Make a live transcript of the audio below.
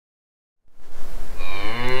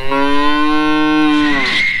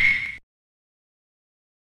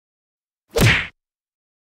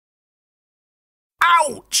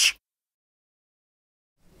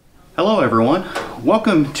Hello everyone,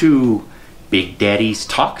 welcome to Big Daddy's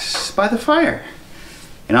Talks by the Fire.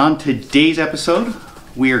 And on today's episode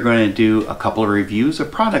we are going to do a couple of reviews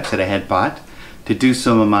of products that I had bought to do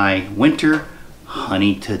some of my winter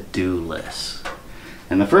honey to-do lists.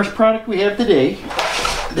 And the first product we have today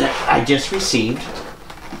that I just received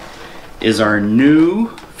is our new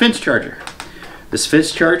fence charger. This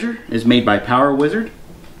fence charger is made by Power Wizard.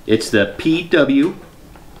 It's the PW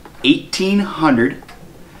 1800,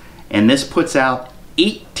 and this puts out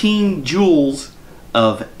 18 joules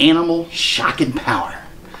of animal shocking power,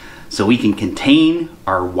 so we can contain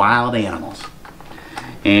our wild animals.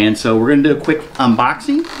 And so we're going to do a quick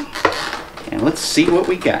unboxing, and let's see what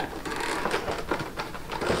we got.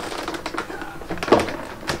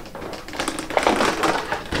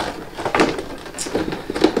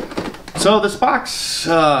 So this box,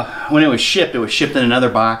 when it was shipped in another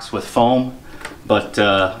box with foam. But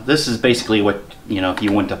this is basically what, you know, if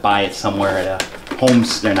you went to buy it somewhere at a home,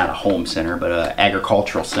 they're not a home center, but an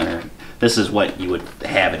agricultural center. This is what you would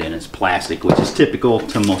have it in. It's plastic, which is typical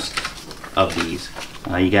to most of these.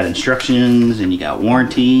 You got instructions and you got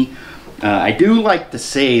warranty. I do like to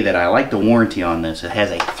say that I like the warranty on this. It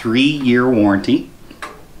has a 3-year warranty.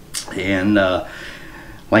 And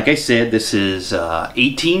like I said, this is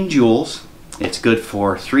 18 joules. It's good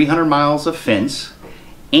for 300 miles of fence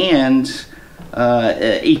and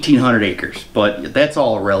 1,800 acres, but that's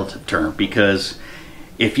all a relative term, because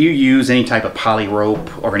if you use any type of poly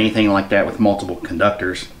rope or anything like that with multiple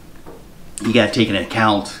conductors, you got to take into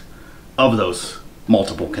account of those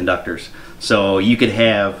multiple conductors. So you could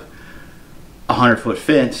have a 100-foot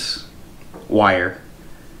fence, wire,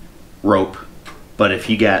 rope, but if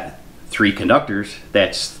you got 3 conductors,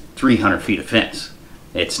 that's 300 feet of fence.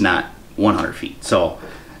 It's not 100 feet. So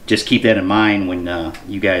just keep that in mind when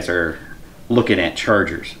you guys are looking at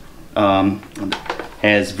chargers.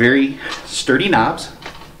 Has very sturdy knobs.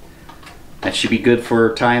 That should be good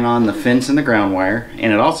for tying on the fence and the ground wire.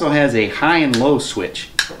 And it also has a high and low switch.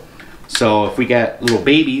 So if we got little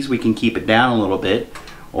babies, we can keep it down a little bit.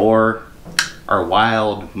 Or our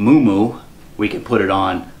wild moo-moo, we can put it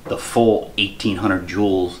on the full 1,800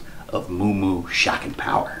 joules of moo-moo shocking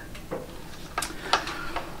power.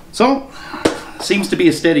 So, seems to be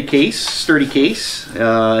a sturdy case.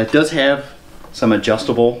 It does have some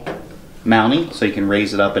adjustable mounting, so you can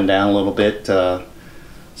raise it up and down a little bit,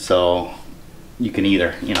 so you can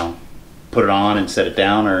either, you know, put it on and set it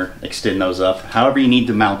down or extend those up, however you need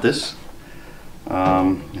to mount this.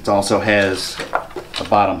 It also has a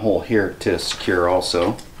bottom hole here to secure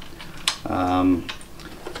also.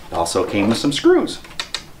 It also came with some screws.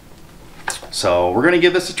 So we're going to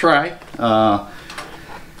give this a try.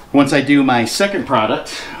 Once I do my second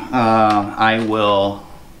product, I will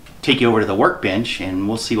take you over to the workbench and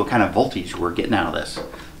we'll see what kind of voltage we're getting out of this.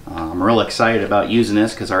 I'm real excited about using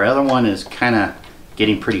this because our other one is kind of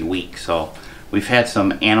getting pretty weak. So we've had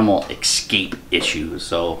some animal escape issues,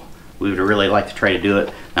 so we would really like to try to do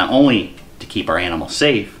it not only to keep our animals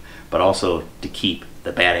safe, but also to keep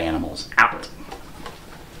the bad animals out.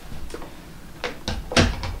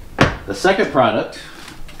 The second product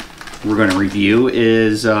we're going to review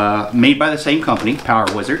is made by the same company, Power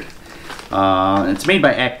Wizard. It's made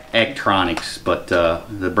by Agtronics, but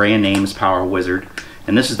the brand name is Power Wizard.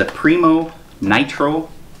 And this is the Primo Nitro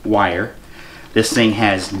wire. This thing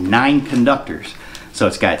has 9 conductors. So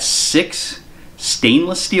it's got 6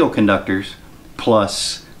 stainless steel conductors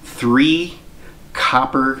plus 3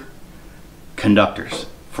 copper conductors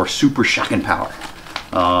for super shocking power.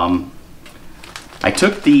 I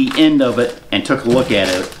took the end of it and took a look at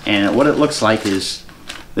it, and what it looks like is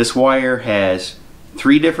this wire has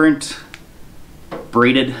 3 different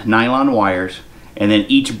braided nylon wires, and then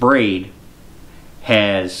each braid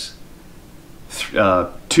has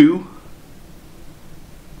 2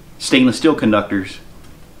 stainless steel conductors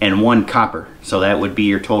and 1 copper. So that would be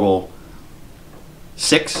your total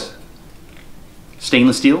 6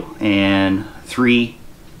 stainless steel and 3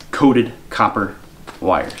 coated copper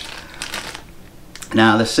wires.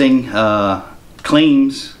 Now this thing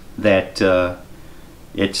claims that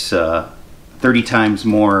it's 30 times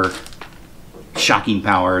more shocking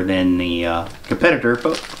power than the competitor,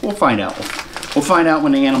 but we'll find out. We'll find out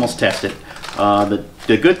when the animals test it.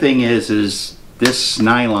 The good thing is this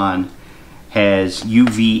nylon has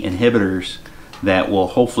UV inhibitors that will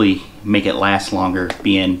hopefully make it last longer,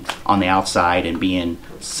 being on the outside and being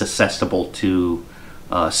susceptible to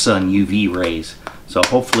sun UV rays. So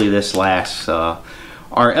hopefully this lasts.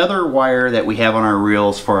 Our other wire that we have on our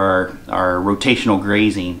reels for our rotational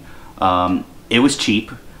grazing, it was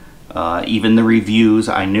cheap. Even the reviews,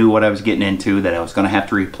 I knew what I was getting into, that I was going to have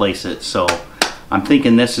to replace it. So I'm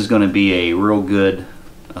thinking this is going to be a real good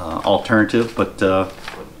alternative, but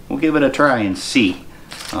we'll give it a try and see.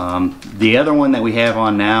 The other one that we have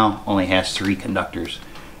on now only has 3 conductors,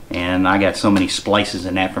 and I got so many splices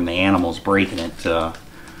in that from the animals breaking it.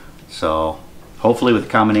 So hopefully with the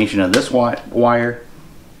combination of this wire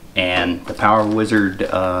and the Power Wizard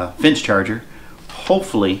fence charger,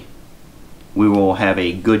 hopefully we will have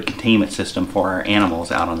a good containment system for our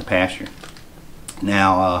animals out on the pasture.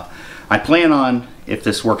 Now I plan on, if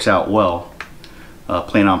this works out well,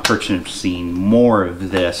 plan on purchasing more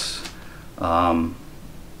of this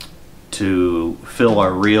to fill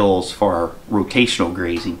our reels for our rotational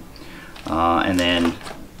grazing, and then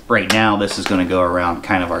right now this is going to go around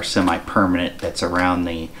kind of our semi-permanent that's around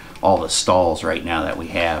all the stalls right now that we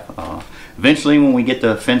have. Eventually when we get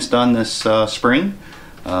the fence done this spring,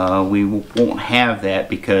 we won't have that,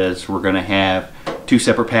 because we're going to have 2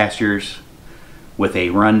 separate pastures with a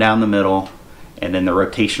run down the middle, and then the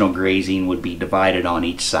rotational grazing would be divided on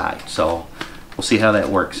each side. So we'll see how that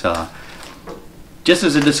works. Just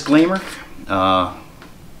as a disclaimer,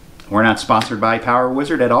 we're not sponsored by Power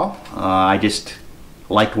Wizard at all. I just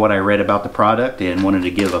liked what I read about the product and wanted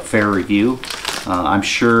to give a fair review. I'm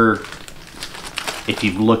sure if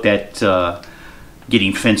you've looked at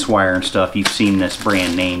getting fence wire and stuff, you've seen this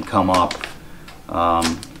brand name come up.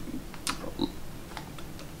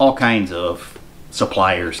 All kinds of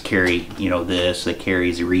suppliers carry, this, they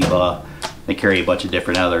carry Zeriba, they carry a bunch of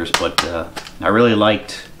different others, but I really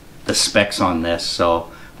liked the specs on this,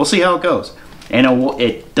 so we'll see how it goes. And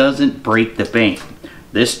it doesn't break the bank.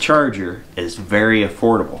 This charger is very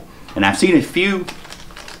affordable, and I've seen a few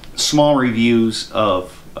small reviews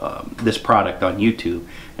of this product on YouTube,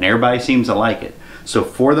 and everybody seems to like it. So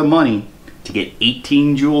for the money to get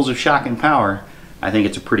 18 joules of shock and power, I think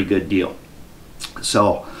it's a pretty good deal.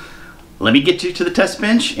 So let me get you to the test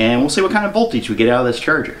bench and we'll see what kind of voltage we get out of this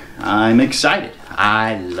charger. I'm excited.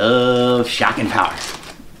 I love shock and power.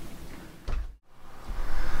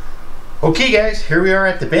 Okay guys, here we are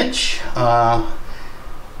at the bench.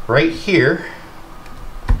 Right here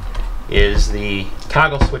is the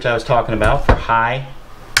toggle switch I was talking about for high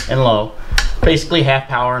and low. Basically half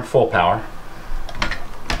power and full power.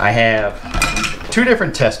 I have 2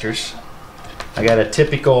 different testers. I got a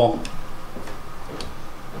typical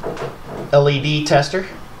LED tester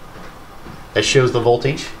that shows the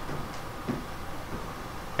voltage,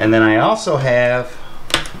 and then I also have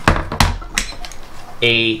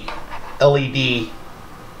a LED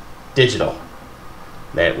digital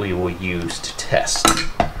that we will use to test.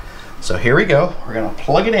 So here we go. We're gonna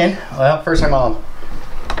plug it in. Well, first I'm gonna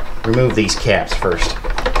remove these caps first,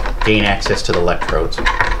 gain access to the electrodes.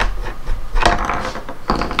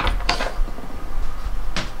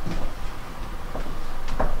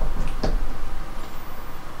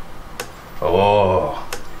 Oh,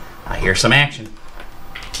 I hear some action.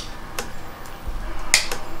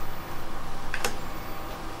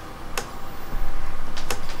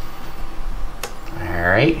 All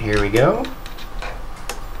right, here we go.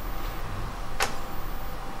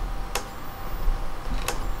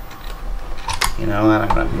 You know what, I'm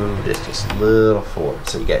gonna move this just a little forward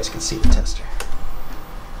so you guys can see the tester.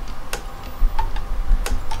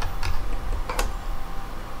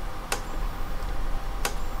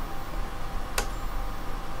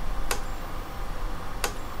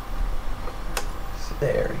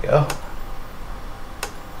 There we go.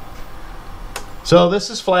 So this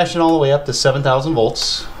is flashing all the way up to 7,000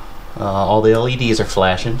 volts. All the LEDs are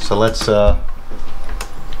flashing. So let's turn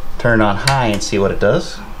it on high and see what it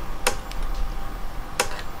does.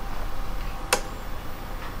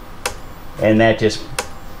 And that just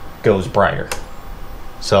goes brighter.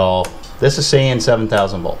 So this is saying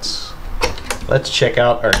 7,000 volts. Let's check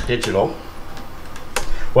out our digital.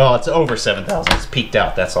 Well, it's over 7,000. It's peaked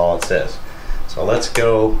out. That's all it says. So let's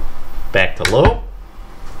go back to low.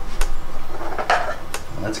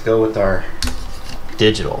 Let's go with our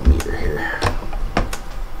digital meter here.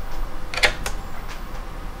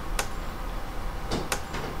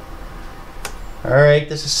 All right,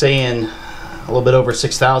 this is saying a little bit over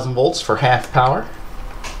 6,000 volts for half power.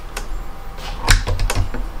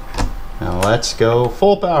 Now let's go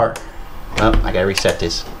full power. Oh, I gotta reset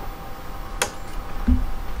this.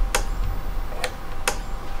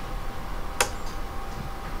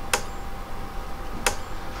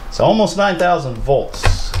 It's almost 9,000 volts.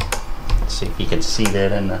 Let's see if you can see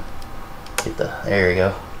that in the, there you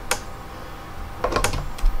go.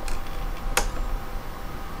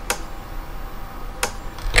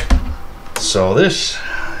 So this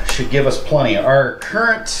should give us plenty. Our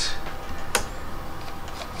current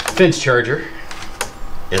fence charger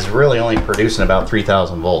is really only producing about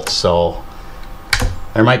 3,000 volts. So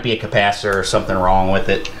There might be a capacitor or something wrong with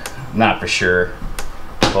it. Not for sure.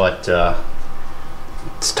 But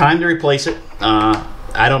it's time to replace it.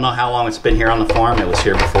 I don't know how long it's been here on the farm. It was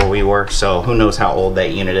here before we were, so who knows how old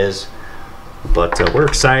that unit is. But we're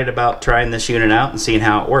excited about trying this unit out and seeing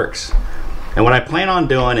how it works. And what I plan on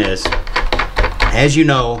doing is, as you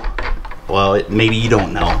know, well, maybe you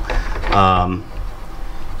don't know,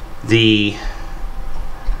 the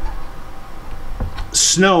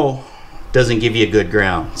snow doesn't give you a good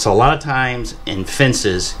ground. So a lot of times in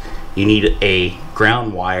fences, you need a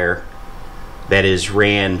ground wire that is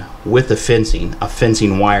ran with the fencing, a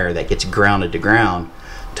fencing wire that gets grounded to ground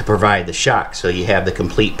to provide the shock, so you have the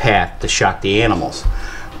complete path to shock the animals.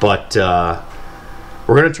 But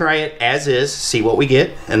we're gonna try it as is, see what we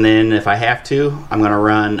get, and then if I have to, I'm gonna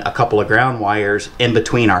run a couple of ground wires in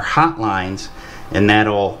between our hot lines, and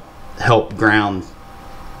that'll help ground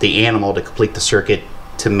the animal to complete the circuit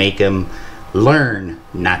to make them learn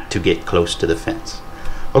not to get close to the fence.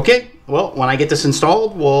 Okay, well, when I get this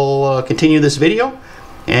installed, we'll continue this video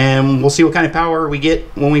and we'll see what kind of power we get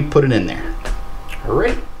when we put it in there. All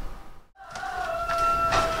right.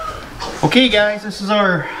 Okay guys, this is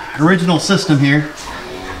our original system here.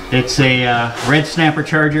 It's a red snapper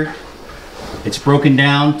charger. It's broken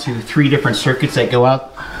down to 3 different circuits that go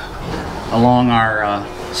out along our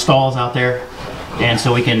stalls out there. And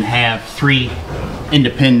so we can have 3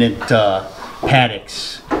 independent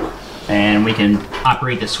paddocks, and we can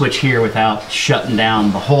operate the switch here without shutting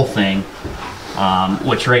down the whole thing,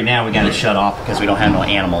 which right now we got to shut off because we don't have no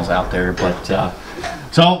animals out there. But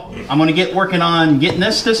so I'm going to get working on getting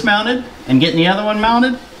this dismounted and getting the other one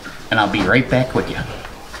mounted, and I'll be right back with you.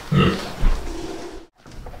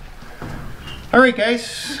 Alright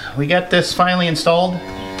guys, we got this finally installed.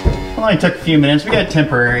 It only took a few minutes. We got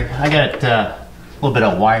temporary. I got a little bit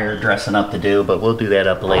of wire dressing up to do, but we'll do that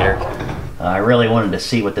up later. I really wanted to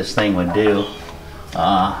see what this thing would do.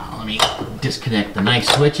 Let me disconnect the nice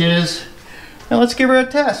switches and let's give her a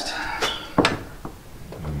test.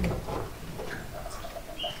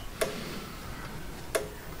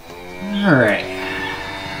 Alright.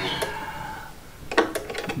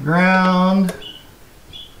 Ground.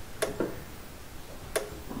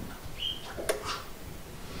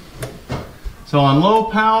 So on low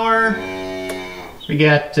power, we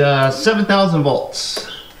got 7,000 volts.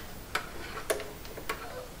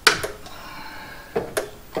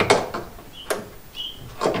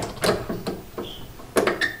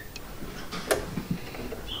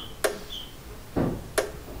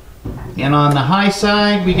 And on the high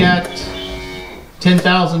side, we got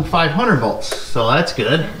 10,500 volts. So that's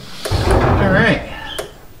good. All right.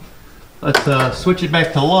 Let's switch it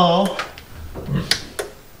back to low.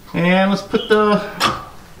 And let's put the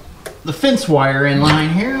fence wire in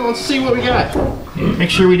line here. Let's see what we got. Make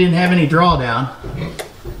sure we didn't have any drawdown.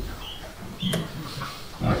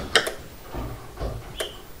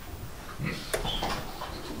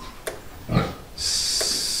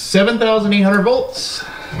 $7,800 volts.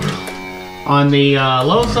 On the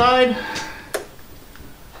low side,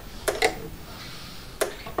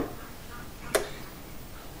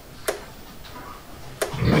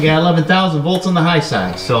 we got 11,000 volts on the high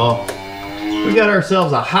side. So we got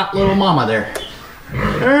ourselves a hot little mama there.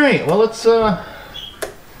 All right, well let's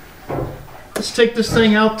take this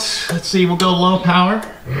thing out. Let's see, we'll go low power.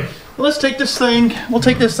 Let's take this thing. We'll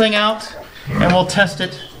take this thing out and we'll test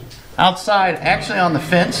it outside, actually on the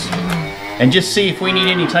fence, and just see if we need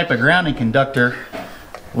any type of grounding conductor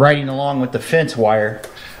riding along with the fence wire.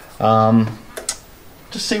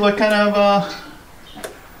 Just see what kind of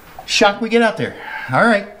shock we get out there. All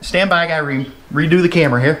right, stand by. I gotta redo the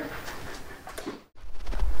camera here.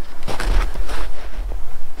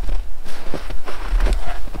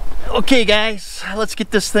 Okay guys, let's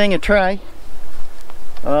get this thing a try.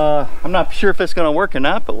 I'm not sure if it's gonna work or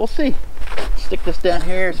not, but we'll see. Stick this down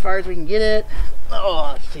here as far as we can get it.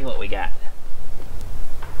 Oh, let's see what we got.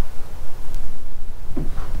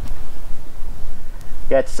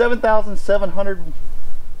 Got 7,700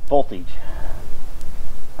 voltage.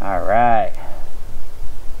 All right.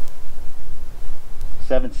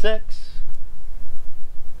 7.6.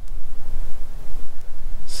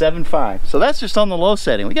 7.5. So that's just on the low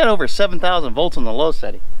setting. We got over 7,000 volts on the low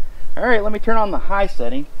setting. All right, let me turn on the high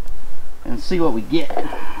setting and see what we get.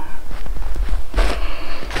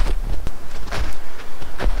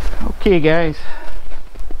 Okay guys,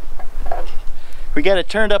 we got it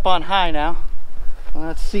turned up on high now.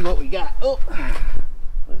 Let's see what we got. Oh,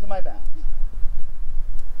 losing my balance.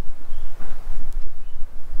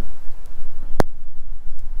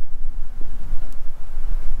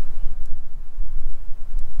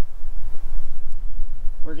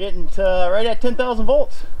 We're getting to right at 10,000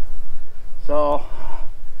 volts. So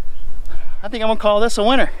I think I'm gonna call this a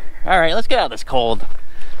winner. All right, let's get out of this cold.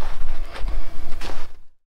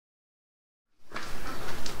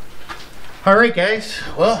 All right, guys.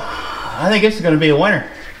 Well, I think this is gonna be a winner.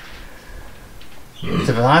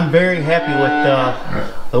 So I'm very happy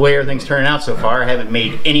with the way everything's turning out so far. I haven't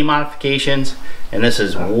made any modifications, and this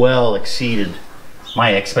has well exceeded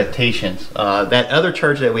my expectations. That other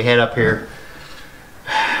charger that we had up here,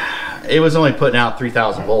 it was only putting out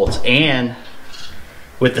 3,000 volts, and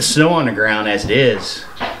with the snow on the ground as it is,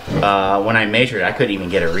 when I measured, I couldn't even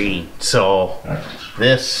get a reading. So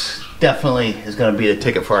this definitely is going to be the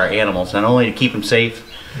ticket for our animals, not only to keep them safe,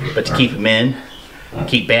 but to keep them in,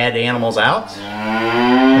 keep bad animals out,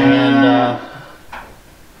 and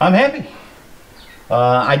I'm happy.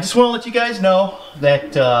 I just want to let you guys know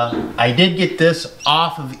that I did get this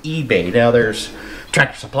off of eBay. Now there's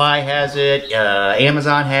Tractor Supply has it,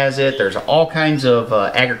 Amazon has it, there's all kinds of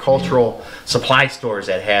agricultural supply stores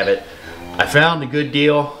that have it. I found a good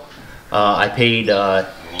deal. I paid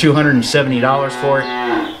 $270 for it,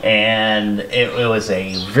 and it was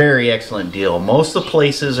a very excellent deal. Most of the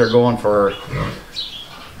places are going for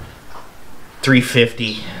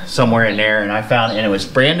 $350, somewhere in there, and I found it, and it was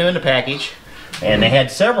brand new in the package, and they had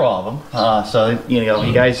several of them. So you know,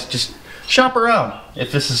 you guys just shop around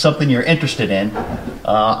if this is something you're interested in.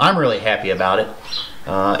 I'm really happy about it.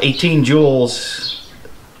 18 joules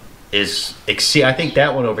is, I think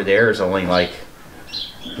that one over there is only like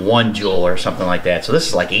 1 joule or something like that. So this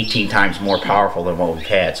is like 18 times more powerful than what we've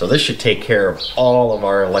had. So this should take care of all of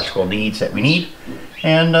our electrical needs that we need.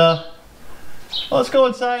 And well, let's go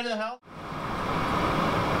inside the house.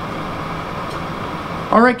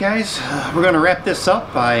 Alright guys, we're going to wrap this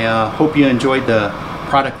up. I hope you enjoyed the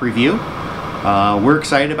product review. We're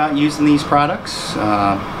excited about using these products,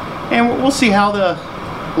 and we'll see how the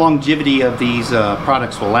longevity of these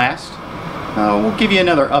products will last. We'll give you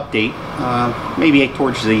another update, maybe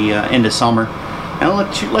towards the end of summer, and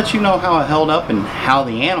I'll let you know how it held up and how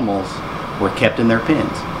the animals were kept in their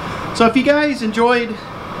pens. So if you guys enjoyed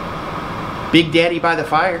Big Daddy by the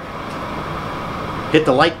Fire, hit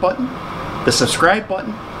the like button, the subscribe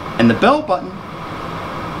button, and the bell button,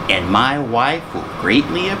 and my wife will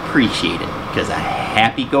greatly appreciate it, because a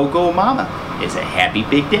happy go-go mama is a happy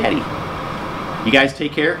Big Daddy. You guys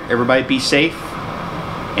take care, everybody be safe,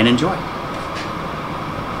 and enjoy.